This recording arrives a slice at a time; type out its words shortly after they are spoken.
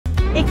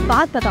एक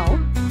बात बताओ,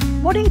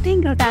 what do you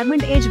think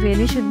retirement age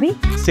really should be?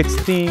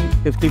 60,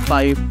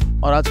 55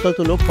 और आजकल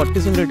तो लोग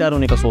 40 से रिटायर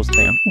होने का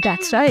सोचते हैं।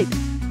 That's right.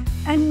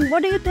 And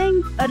what do you think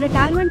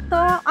retirement का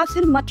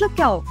आखिर मतलब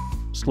क्या हो?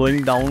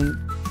 Slowing down,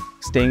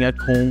 staying at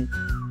home,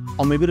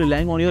 or maybe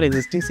relying on your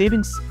existing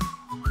savings.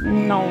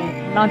 No,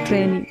 not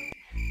really.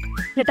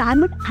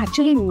 Retirement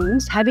actually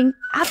means having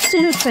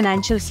absolute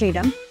financial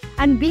freedom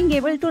and being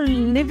able to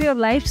live your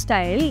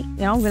lifestyle,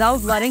 without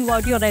worrying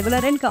about your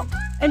regular income.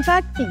 In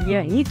fact,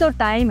 यही तो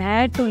time है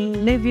to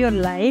live your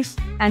life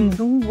and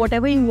do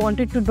whatever you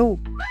wanted to do.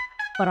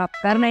 पर आप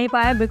कर नहीं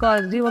पाए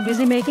because you were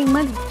busy making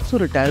money. So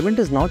retirement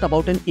is not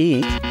about an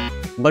age,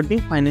 but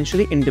being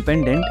financially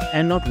independent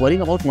and not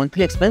worrying about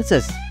monthly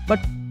expenses. But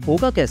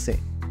होगा कैसे?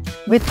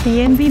 With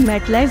PNB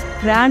MetLife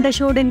Grand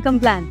Assured Income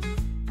Plan.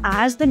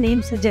 As the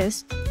name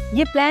suggests,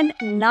 ये plan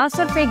ना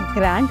सिर्फ एक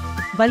grand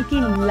बल्कि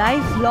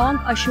life long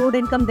assured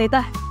income देता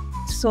है,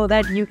 so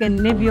that you can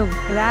live your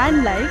grand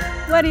life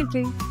very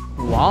free.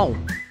 Wow.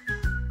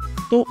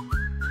 तो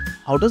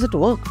how does it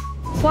work?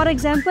 For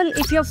example,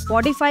 if you're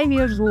 45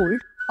 years old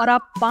और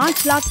आप 5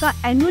 लाख का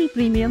एनुअल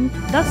प्रीमियम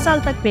 10 साल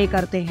तक पे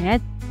करते हैं,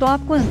 तो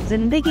आपको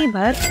जिंदगी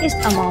भर इस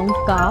अमाउंट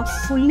का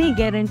फुल्ली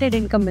गारंटेड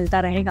इनकम मिलता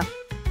रहेगा।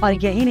 और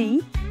यही नहीं,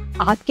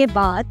 आपके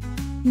बाद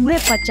पूरे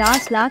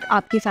 50 लाख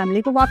आपकी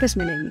फैमिली को वापस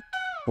मिलेंगे।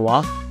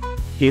 वाह,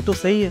 ये तो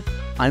सही है।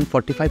 I am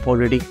 45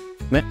 already.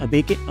 मैं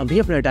अभी के अभी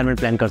अपना रिटायरमेंट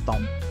प्लान करता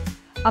हूँ।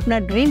 अपना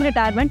ड्रीम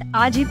रिटायरमेंट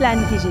आज ही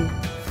प्लान कीजिए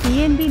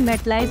PNB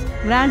MetLife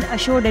Grand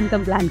Assured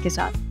Income Plan के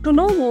साथ। To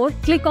know more,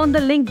 click on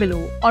the link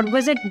below or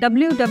visit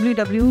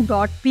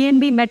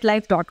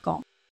www.pnbmetlife.com.